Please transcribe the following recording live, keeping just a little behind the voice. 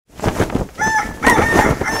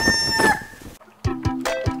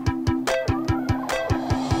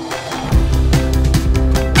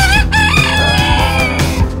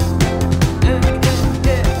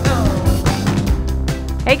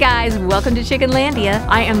welcome to Chickenlandia.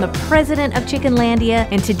 I am the president of Chickenlandia,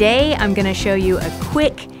 and today I'm gonna show you a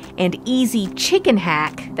quick and easy chicken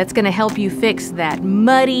hack that's gonna help you fix that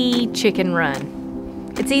muddy chicken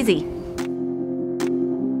run. It's easy.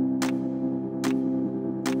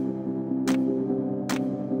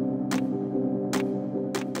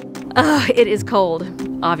 Oh, it is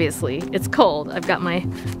cold, obviously. It's cold. I've got my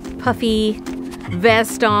puffy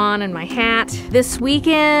vest on and my hat. This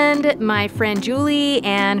weekend, my friend Julie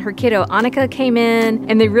and her kiddo Annika came in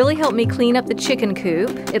and they really helped me clean up the chicken coop.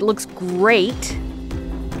 It looks great.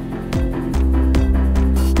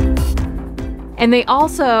 And they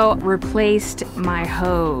also replaced my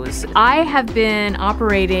hose. I have been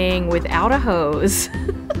operating without a hose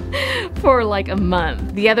for like a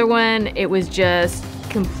month. The other one, it was just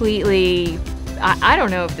completely, I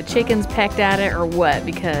don't know if the chickens pecked at it or what,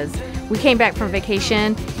 because we came back from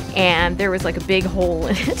vacation and there was like a big hole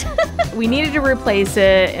in it. We needed to replace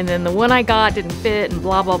it, and then the one I got didn't fit and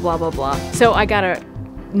blah, blah, blah, blah, blah. So I got a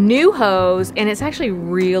new hose and it's actually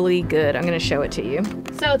really good. I'm gonna show it to you.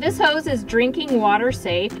 So this hose is drinking water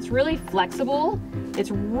safe. It's really flexible.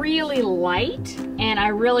 It's really light and I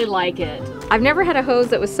really like it. I've never had a hose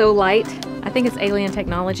that was so light. I think it's alien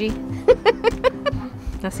technology.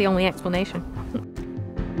 That's the only explanation.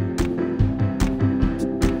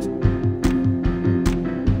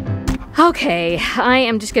 Okay, I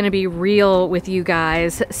am just gonna be real with you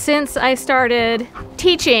guys. Since I started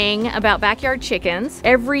teaching about backyard chickens,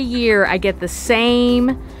 every year I get the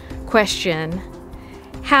same question: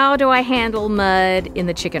 how do I handle mud in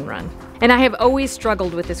the chicken run? And I have always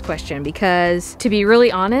struggled with this question because, to be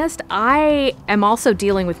really honest, I am also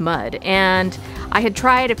dealing with mud, and I had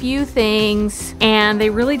tried a few things and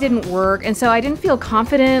they really didn't work, and so I didn't feel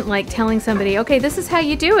confident like telling somebody, okay, this is how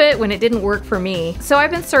you do it, when it didn't work for me. So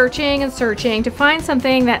I've been searching and searching to find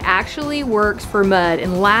something that actually works for mud,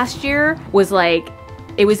 and last year was like,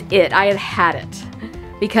 it was it. I had it.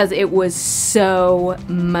 Because it was so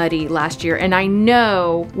muddy last year. And I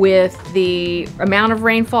know with the amount of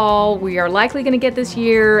rainfall we are likely gonna get this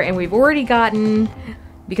year, and we've already gotten,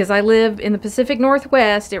 because I live in the Pacific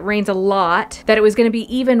Northwest, it rains a lot, that it was gonna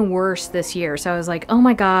be even worse this year. So I was like, oh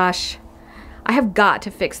my gosh, I have got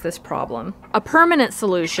to fix this problem. A permanent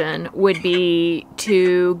solution would be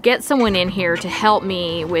to get someone in here to help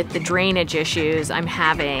me with the drainage issues I'm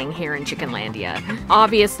having here in Chickenlandia.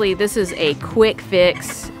 Obviously, this is a quick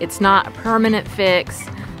fix. It's not a permanent fix,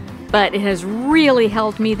 but it has really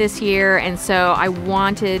helped me this year, and so I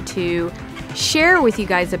wanted to share with you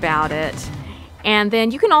guys about it. And then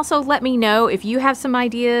you can also let me know if you have some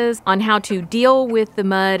ideas on how to deal with the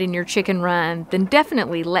mud in your chicken run, then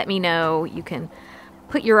definitely let me know. You can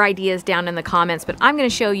put your ideas down in the comments, but I'm gonna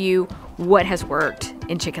show you what has worked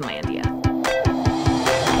in Chickenlandia.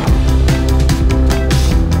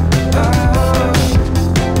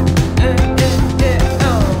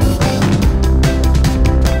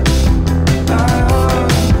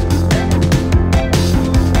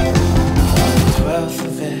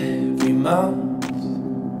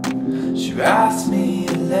 She writes me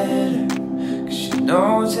a letter, 'cause she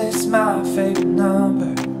knows it's my favorite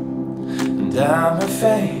number, and I'm her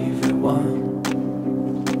favorite one.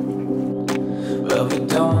 Well, we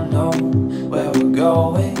don't know where we're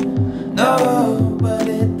going, no, but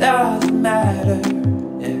it doesn't matter,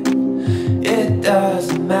 yeah, it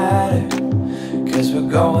doesn't matter, 'cause we're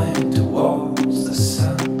going towards the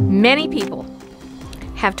sun. Many people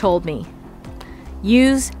have told me,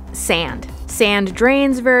 use sand. Sand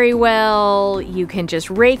drains very well. You can just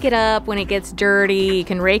rake it up when it gets dirty. You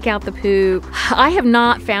can rake out the poop. I have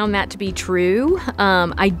not found that to be true.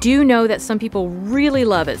 I do know that some people really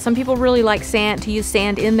love it. Some people really like sand, to use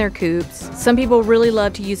sand in their coops. Some people really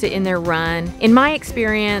love to use it in their run. In my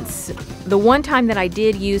experience, the one time that I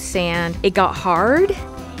did use sand, it got hard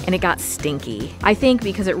and it got stinky. I think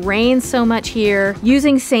because it rains so much here,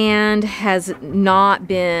 using sand has not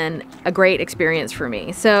been a great experience for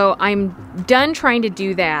me. So I'm done trying to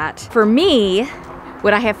do that. For me,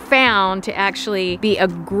 what I have found to actually be a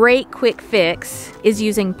great quick fix is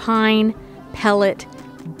using pine pellet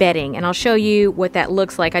bedding, and I'll show you what that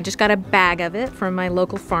looks like. I just got a bag of it from my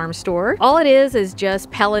local farm store. All it is just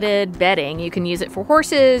pelleted bedding. You can use it for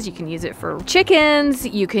horses, you can use it for chickens,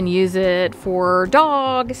 you can use it for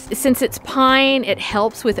dogs. Since it's pine, it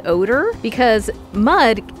helps with odor, because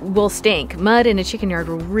mud will stink. Mud in a chicken yard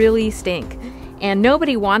will really stink, and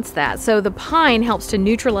nobody wants that. So the pine helps to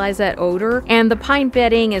neutralize that odor, and the pine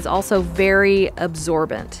bedding is also very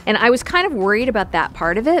absorbent. And I was kind of worried about that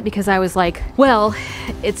part of it, because I was like, well,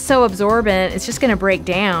 it's so absorbent, it's just gonna break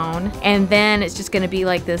down, and then it's just gonna be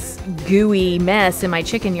like this gooey mess in my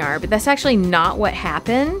chicken yard. But that's actually not what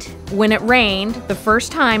happened. when it rained the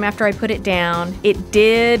first time after I put it down, it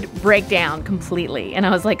did break down completely. And I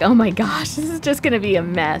was like, oh my gosh, this is just gonna be a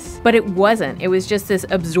mess. But it wasn't. It was just this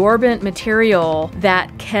absorbent material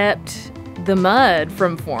that kept the mud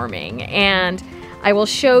from forming. And I will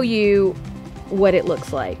show you what it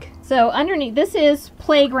looks like. So underneath, this is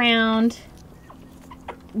playground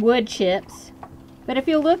wood chips. But if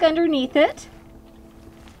you look underneath it,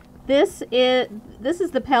 this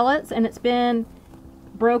is the pellets, and it's been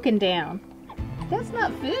broken down. That's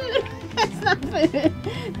not food. That's not food.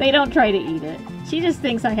 They don't try to eat it. She just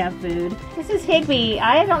thinks I have food. This is Higby.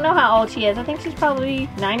 I don't know how old she is. I think she's probably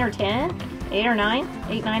 9 or 10. 8 or 9.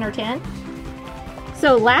 8, 9 or 10.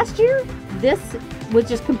 So last year, this was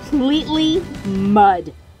just completely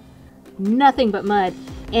mud. Nothing but mud.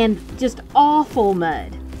 And just awful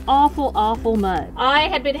mud. Awful, awful mud. I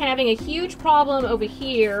had been having a huge problem over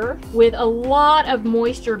here with a lot of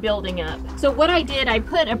moisture building up. So what I did, I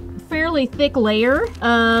put a fairly thick layer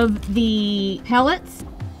of the pellets,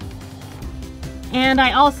 and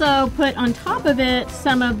I also put on top of it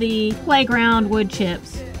some of the playground wood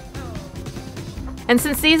chips. And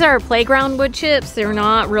since these are playground wood chips, they're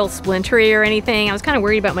not real splintery or anything. I was kind of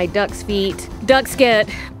worried about my duck's feet. Ducks get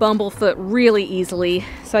bumblefoot really easily,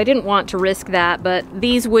 so I didn't want to risk that, but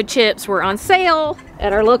these wood chips were on sale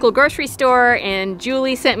at our local grocery store, and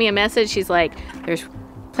Julie sent me a message. She's like, there's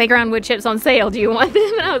playground wood chips on sale. Do you want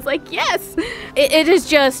them? And I was like, yes. It has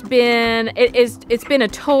just been, it's been a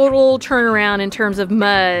total turnaround in terms of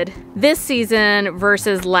mud this season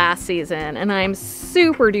versus last season. And I'm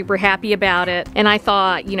super duper happy about it. And I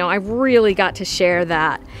thought, you know, I really got to share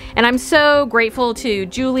that. And I'm so grateful to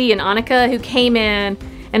Julie and Annika who came in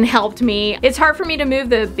and helped me. It's hard for me to move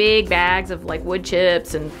the big bags of like wood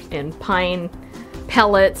chips and pine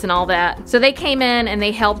pellets and all that. So they came in and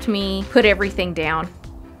they helped me put everything down.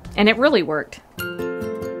 And it really worked.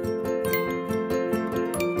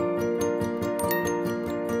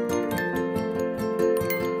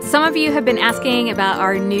 Some of you have been asking about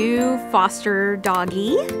our new foster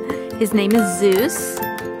doggy. His name is Zeus.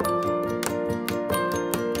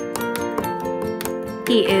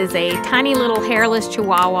 He is a tiny little hairless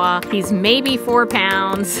Chihuahua. He's maybe 4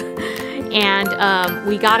 pounds. And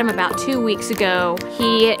we got him about 2 weeks ago.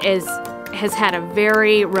 He has had a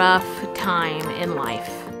very rough time in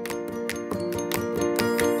life.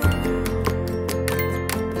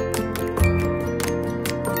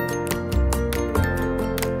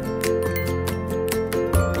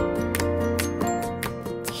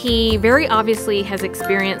 He very obviously has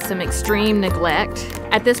experienced some extreme neglect.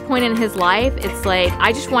 At this point in his life, it's like,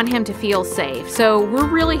 I just want him to feel safe. So we're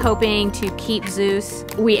really hoping to keep Zeus.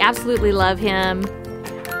 We absolutely love him.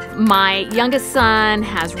 My youngest son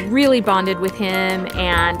has really bonded with him,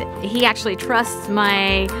 and he actually trusts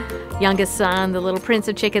my youngest son, the little prince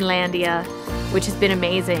of Chickenlandia, which has been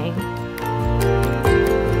amazing.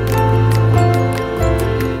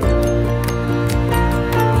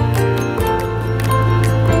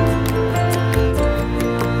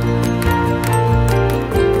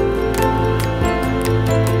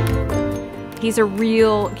 He's a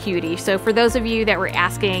real cutie. So for those of you that were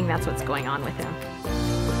asking, that's what's going on with him.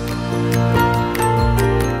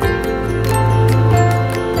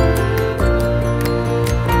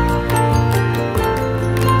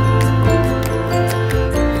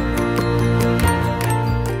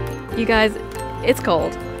 You guys, it's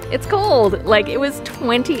cold. It's cold. Like, it was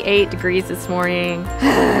 28 degrees this morning.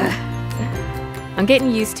 I'm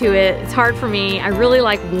getting used to it. It's hard for me. I really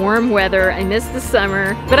like warm weather. I miss the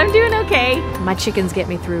summer, but I'm doing okay. My chickens get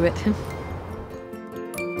me through it.